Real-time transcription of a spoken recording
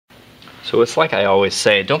So it's like I always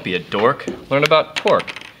say, don't be a dork, learn about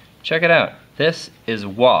torque. Check it out. This is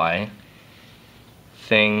why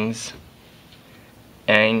things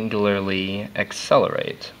angularly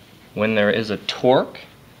accelerate. When there is a torque,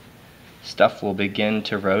 stuff will begin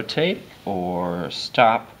to rotate or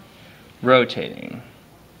stop rotating.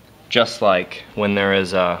 Just like when there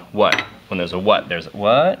is a what? When there's a what? There's a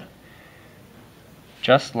what?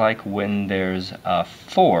 Just like when there's a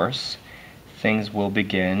force, things will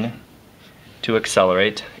begin to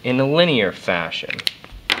accelerate in a linear fashion.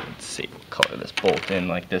 Let's see, we'll color this bolt in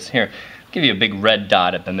like this here. I'll give you a big red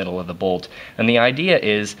dot at the middle of the bolt. And the idea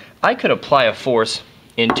is I could apply a force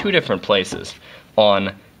in two different places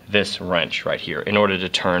on this wrench right here in order to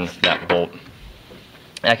turn that bolt.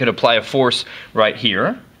 I could apply a force right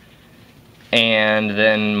here, and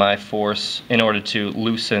then my force, in order to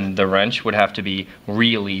loosen the wrench, would have to be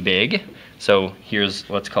really big. So here's,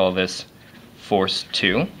 let's call this force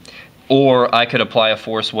 2. Or I could apply a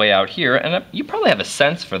force way out here, and you probably have a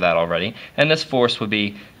sense for that already, and this force would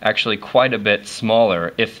be actually quite a bit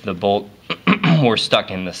smaller if the bolt were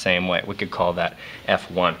stuck in the same way. We could call that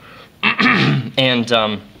F1.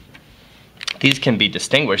 And these can be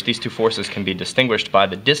distinguished, these two forces can be distinguished by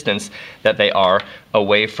the distance that they are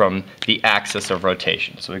away from the axis of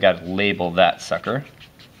rotation. So we've got to label that sucker.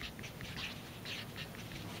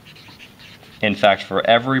 In fact, for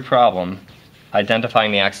every problem,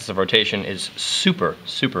 identifying the axis of rotation is super,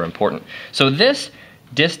 super important. So this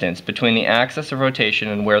distance between the axis of rotation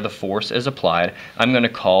and where the force is applied, I'm going to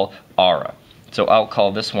call ARA. So I'll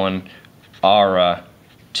call this one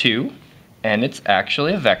ARA2, and it's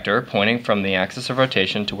actually a vector pointing from the axis of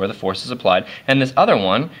rotation to where the force is applied. And this other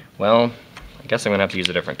one, well, I guess I'm going to have to use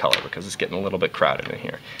a different color because it's getting a little bit crowded in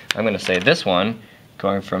here. I'm going to say this one,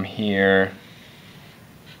 going from here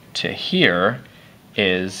to here,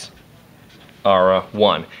 is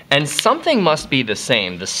ARA1. And something must be the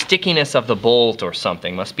same. The stickiness of the bolt or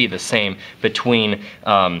something must be the same between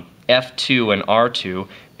F2 and R2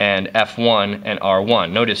 and F1 and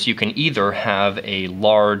R1. Notice you can either have a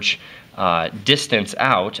large distance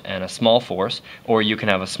out and a small force, or you can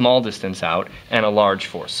have a small distance out and a large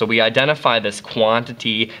force. So we identify this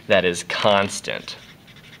quantity that is constant.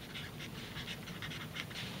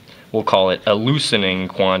 We'll call it a loosening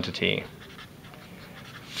quantity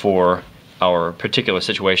for our particular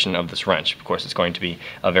situation of this wrench. Of course, it's going to be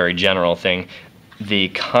a very general thing. The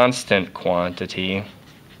constant quantity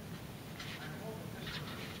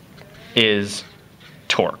is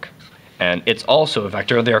torque. And it's also a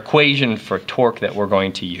vector. The equation for torque that we're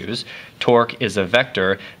going to use, torque is a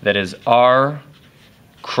vector that is R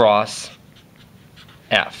cross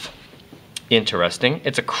F. Interesting.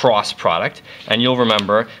 It's a cross product, and you'll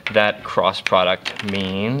remember that cross product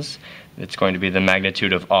means it's going to be the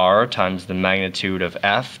magnitude of R times the magnitude of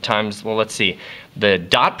F times, well, let's see, the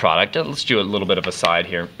dot product. Let's do a little bit of a side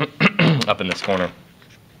here up in this corner.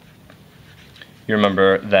 You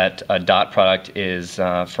remember that a dot product is,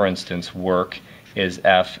 for instance, work is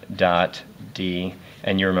F dot D,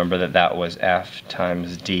 and you remember that that was F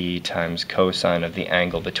times D times cosine of the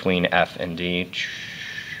angle between F and D.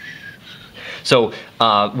 So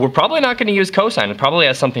we're probably not going to use cosine. It probably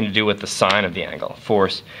has something to do with the sine of the angle.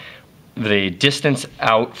 Force, the distance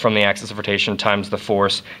out from the axis of rotation times the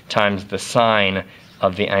force times the sine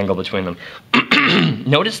of the angle between them.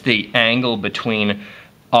 Notice the angle between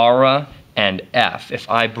ARA and F. If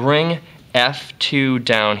I bring F2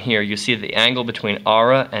 down here, you see the angle between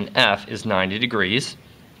ARA and F is 90 degrees,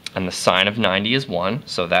 and the sine of 90 is 1,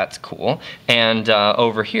 so that's cool. And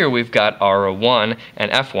over here we've got ARA1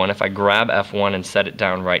 and F1. If I grab F1 and set it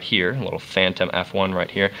down right here, a little phantom F1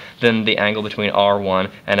 right here, then the angle between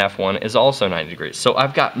R1 and F1 is also 90 degrees. So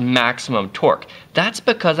I've got maximum torque. That's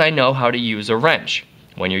because I know how to use a wrench.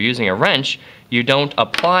 When you're using a wrench, you don't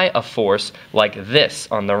apply a force like this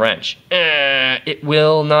on the wrench. It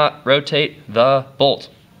will not rotate the bolt.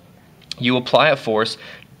 You apply a force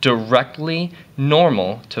directly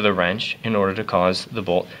normal to the wrench in order to cause the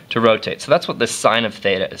bolt to rotate. So that's what the sine of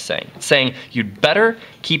theta is saying. It's saying you'd better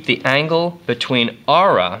keep the angle between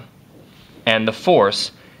ARA and the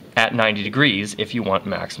force at 90 degrees if you want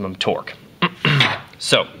maximum torque.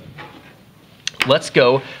 So let's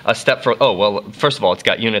go a step further. Oh, well, first of all, it's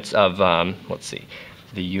got units of, let's see,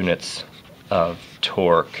 the units of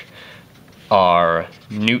torque are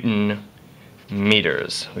Newton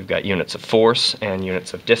meters. We've got units of force and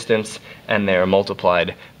units of distance, and they're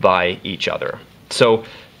multiplied by each other. So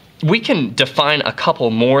we can define a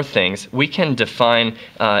couple more things. We can define,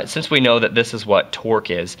 since we know that this is what torque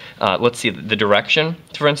is, let's see, the direction,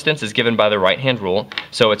 for instance, is given by the right-hand rule.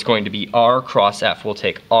 So it's going to be R cross F. We'll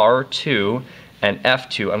take R2 and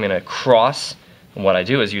F2, I'm going to cross, and what I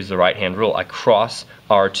do is use the right-hand rule. I cross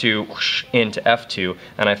R2 into F2,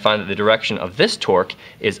 and I find that the direction of this torque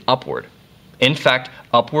is upward. In fact,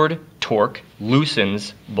 upward torque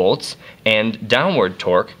loosens bolts, and downward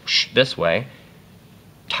torque, this way,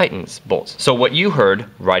 tightens bolts. So what you heard,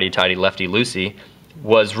 righty-tighty, lefty-loosey,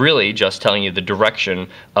 was really just telling you the direction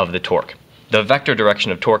of the torque. The vector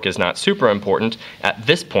direction of torque is not super important at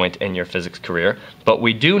this point in your physics career, but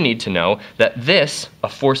we do need to know that a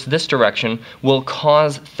force this direction, will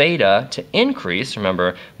cause theta to increase.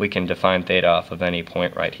 Remember, we can define theta off of any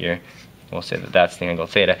point right here. We'll say that that's the angle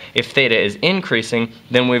theta. If theta is increasing,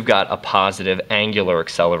 then we've got a positive angular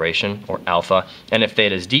acceleration, or alpha. And if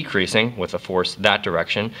theta is decreasing with a force that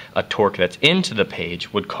direction, a torque that's into the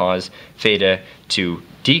page would cause theta to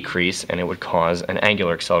decrease, and it would cause an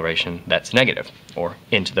angular acceleration that's negative, or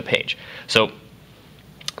into the page. So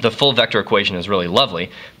the full vector equation is really lovely,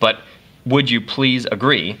 but would you please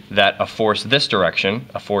agree that a force this direction,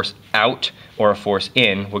 a force out or a force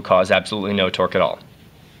in, would cause absolutely no torque at all?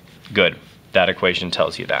 Good. That equation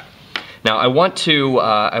tells you that. Now I want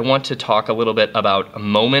to talk a little bit about a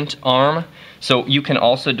moment arm. So you can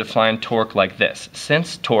also define torque like this.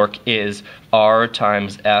 Since torque is R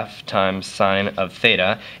times F times sine of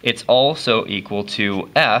theta, it's also equal to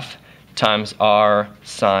F times R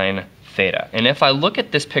sine theta. And if I look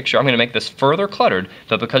at this picture, I'm going to make this further cluttered,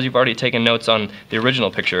 but because you've already taken notes on the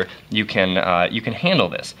original picture, you can handle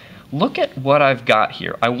this. Look at what I've got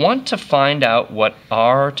here. I want to find out what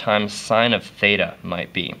R times sine of theta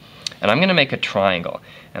might be. And I'm going to make a triangle.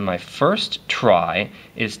 And my first try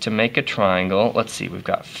is to make a triangle. Let's see, we've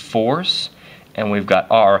got force and we've got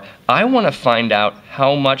R. I want to find out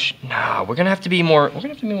how much. No, we're going to have to be more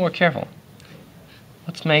careful.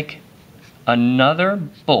 Let's make another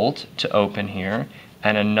bolt to open here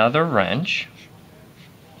and another wrench.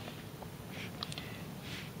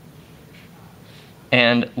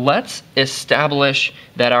 And let's establish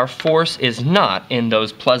that our force is not in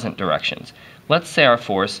those pleasant directions. Let's say our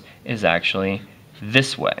force is actually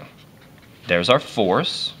this way. There's our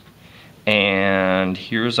force, and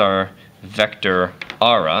here's our vector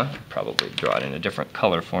ara. Probably draw it in a different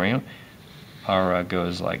color for you. Ara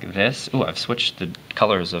goes like this. Ooh, I've switched the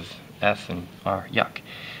colors of F and R. Yuck.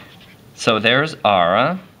 So there's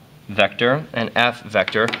ara vector and F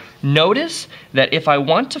vector. Notice that if I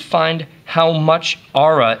want to find how much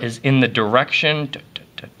ara is in the direction,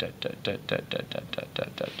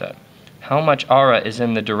 how much ara is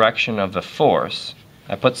in the direction of the force,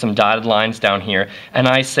 I put some dotted lines down here, and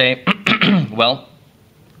I say, well,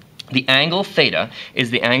 the angle theta is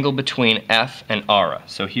the angle between F and ara.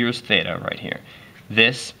 So here's theta right here.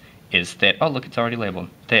 This is theta. Oh, look, it's already labeled.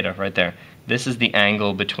 Theta right there. This is the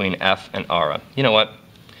angle between F and ara. You know what?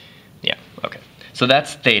 Yeah, okay. So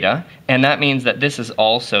that's theta, and that means that this is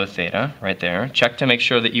also theta right there. Check to make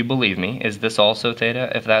sure that you believe me. Is this also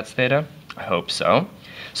theta if that's theta? I hope so.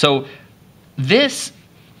 So this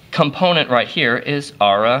component right here is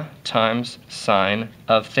ara times sine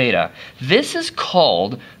of theta. This is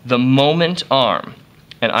called the moment arm,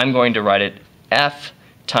 and I'm going to write it F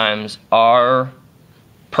times R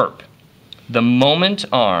perp. The moment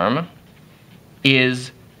arm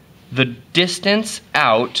is the distance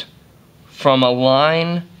out from a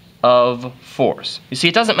line of force. You see,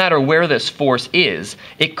 it doesn't matter where this force is.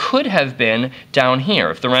 It could have been down here.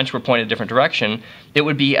 If the wrench were pointed a different direction, it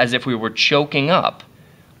would be as if we were choking up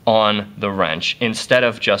on the wrench instead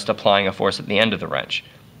of just applying a force at the end of the wrench.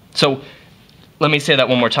 So let me say that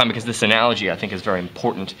one more time, because this analogy I think is very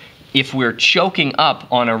important. If we're choking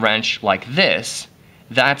up on a wrench like this,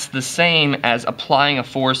 that's the same as applying a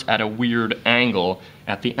force at a weird angle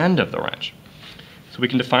at the end of the wrench. So we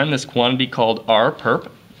can define this quantity called R perp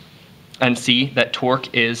and see that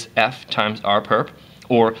torque is F times R perp,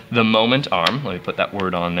 or the moment arm. Let me put that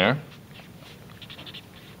word on there.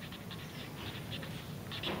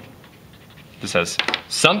 This has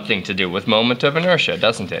something to do with moment of inertia,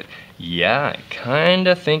 doesn't it? Yeah, I kind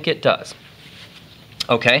of think it does.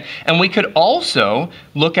 Okay, and we could also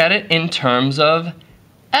look at it in terms of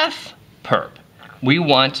F perp. We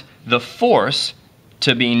want the force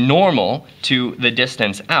to be normal to the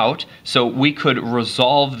distance out, so we could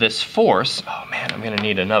resolve this force. Oh man, I'm going to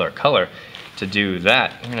need another color to do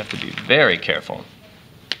that. I'm going to have to be very careful.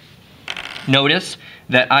 Notice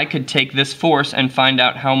that I could take this force and find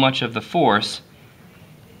out how much of the force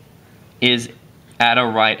is at a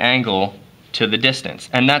right angle to the distance.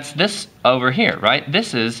 And that's this over here, right?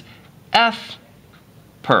 This is F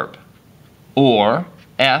perp, or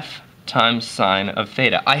F times sine of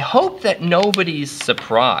theta. I hope that nobody's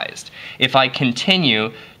surprised if I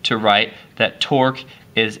continue to write that torque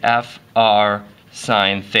is Fr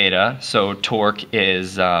sine theta. So torque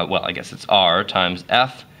is, well, I guess it's R times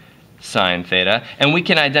F sine theta. And we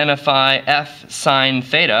can identify F sine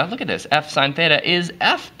theta, look at this, F sine theta is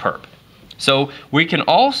F perp. So we can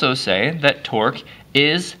also say that torque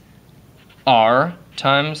is R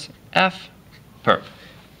times F perp,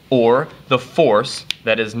 or the force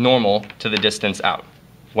that is normal to the distance out.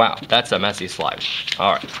 Wow, that's a messy slide.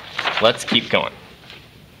 All right, let's keep going.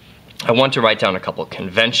 I want to write down a couple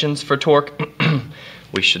conventions for torque.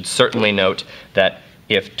 We should certainly note that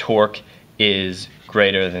if torque is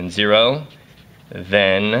greater than 0,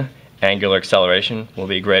 then angular acceleration will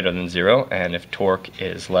be greater than 0, and if torque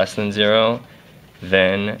is less than 0,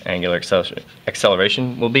 then angular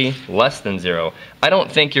acceleration will be less than 0. I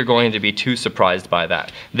don't think you're going to be too surprised by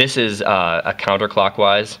that. This is a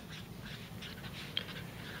counterclockwise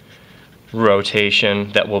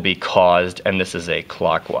rotation that will be caused, and this is a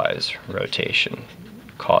clockwise rotation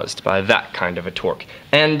caused by that kind of a torque.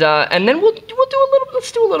 And then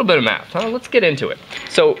let's do a little bit of math. Huh? Let's get into it.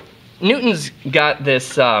 So Newton's got this.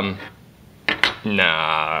 So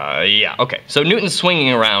Newton's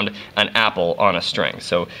swinging around an apple on a string.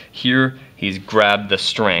 So here he's grabbed the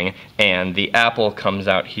string, and the apple comes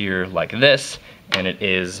out here like this, and it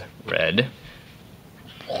is red.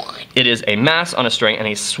 It is a mass on a string, and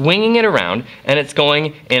he's swinging it around, and it's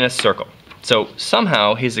going in a circle. So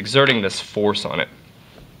somehow he's exerting this force on it.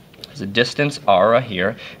 There's a distance r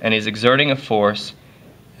here, and he's exerting a force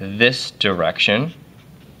this direction.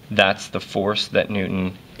 That's the force that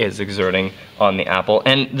Newton is exerting on the apple.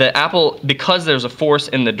 And the apple, because there's a force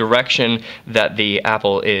in the direction that the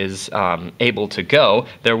apple is able to go,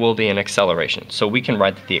 there will be an acceleration. So we can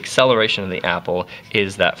write that the acceleration of the apple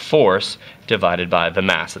is that force divided by the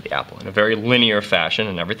mass of the apple in a very linear fashion,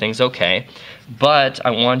 and everything's okay. But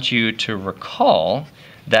I want you to recall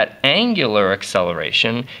that angular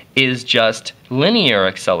acceleration is just linear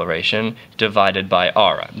acceleration divided by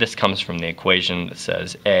r. This comes from the equation that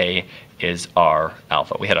says A is r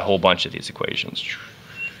alpha. We had a whole bunch of these equations.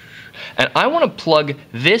 And I want to plug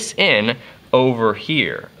this in over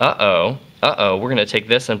here. We're going to take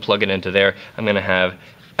this and plug it into there. I'm going to have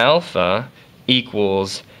alpha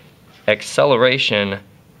equals acceleration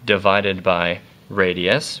divided by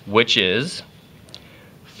radius, which is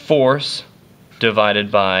force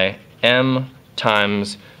divided by m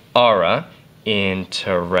times r.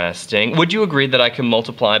 Interesting. Would you agree that I can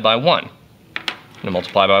multiply by 1? I'm going to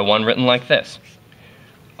multiply by 1 written like this.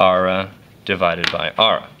 r divided by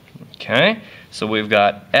r. Okay, so we've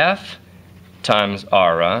got f times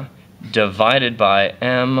r divided by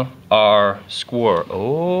mr squared.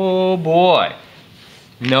 Oh boy.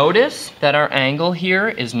 Notice that our angle here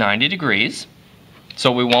is 90 degrees.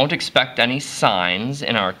 So we won't expect any signs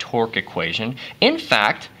in our torque equation. In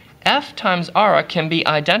fact, F times r can be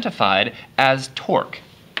identified as torque.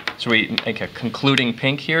 So we make a concluding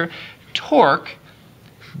pink here. Torque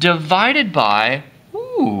divided by,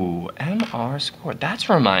 mr squared. That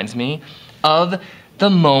reminds me of the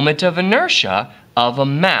moment of inertia of a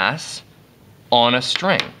mass on a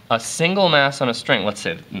string. A single mass on a string. Let's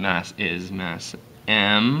say the mass is mass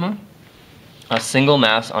m. A single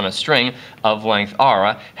mass on a string of length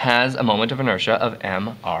r has a moment of inertia of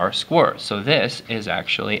mr squared. So this is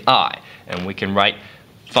actually I. And we can write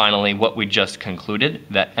finally what we just concluded,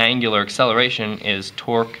 that angular acceleration is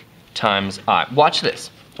torque times I. Watch this.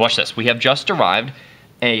 Watch this. We have just derived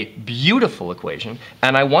a beautiful equation,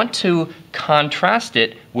 and I want to contrast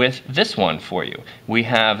it with this one for you. We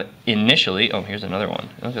have initially, oh, here's another one.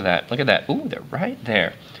 Look at that. Look at that. Ooh, they're right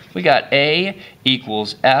there. We got A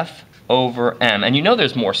equals F over m. And you know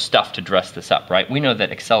there's more stuff to dress this up, right? We know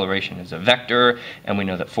that acceleration is a vector, and we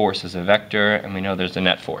know that force is a vector, and we know there's a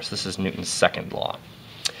net force. This is Newton's second law.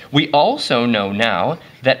 We also know now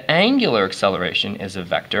that angular acceleration is a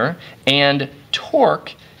vector, and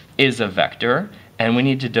torque is a vector, and we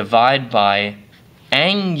need to divide by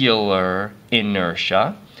angular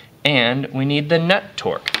inertia, and we need the net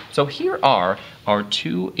torque. So here are our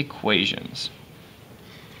two equations.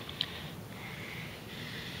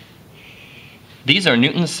 These are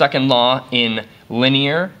Newton's second law in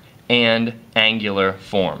linear and angular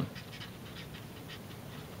form.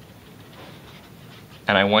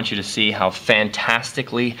 And I want you to see how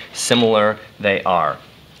fantastically similar they are.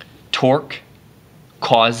 Torque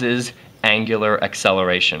causes angular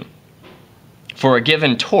acceleration. For a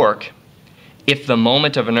given torque, if the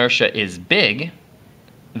moment of inertia is big,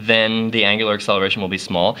 then the angular acceleration will be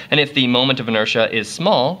small. And if the moment of inertia is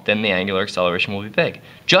small, then the angular acceleration will be big.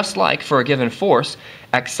 Just like for a given force,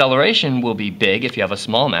 acceleration will be big if you have a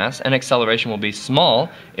small mass, and acceleration will be small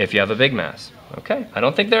if you have a big mass. Okay, I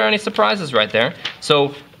don't think there are any surprises right there.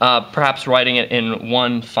 So perhaps writing it in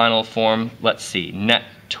one final form, let's see, net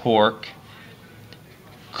torque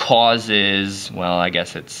causes, well, I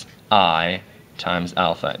guess it's I times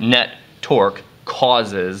alpha. Net torque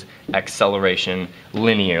causes acceleration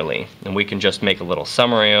linearly. And we can just make a little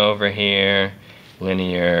summary over here.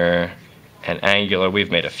 Linear and angular, we've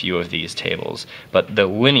made a few of these tables. But the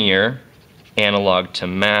linear analog to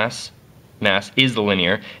mass is the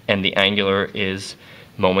linear, and the angular is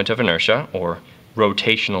moment of inertia, or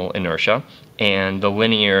rotational inertia. And the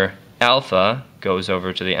linear alpha goes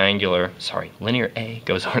over to the angular, linear A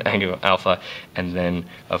goes over to angular alpha, and then,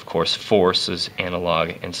 of course, force is analog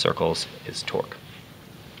in circles is torque.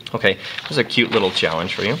 Okay, there's a cute little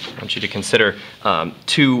challenge for you. I want you to consider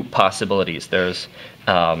two possibilities. There's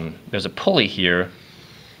a pulley here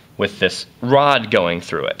with this rod going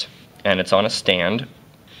through it, and it's on a stand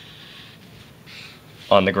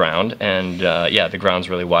on the ground, and yeah, the ground's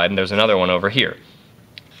really wide, and there's another one over here.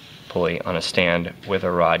 Pulley on a stand with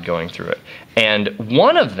a rod going through it. And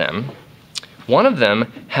one of them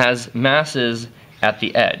has masses at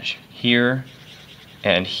the edge, here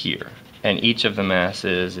and here. And each of the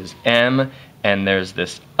masses is m, and there's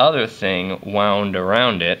this other thing wound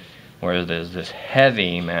around it, where there's this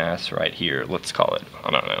heavy mass right here. Let's call it, I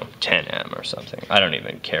don't know, 10m or something. I don't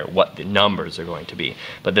even care what the numbers are going to be,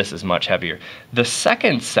 but this is much heavier. The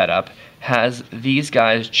second setup has these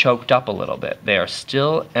guys choked up a little bit. They are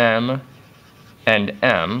still m and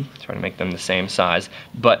m, trying to make them the same size,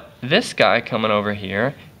 but this guy coming over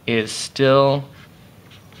here is still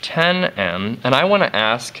 10m, and I want to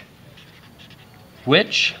ask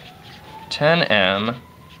which 10m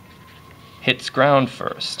hits ground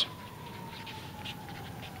first.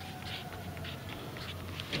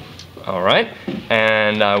 All right,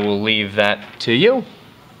 and I will leave that to you.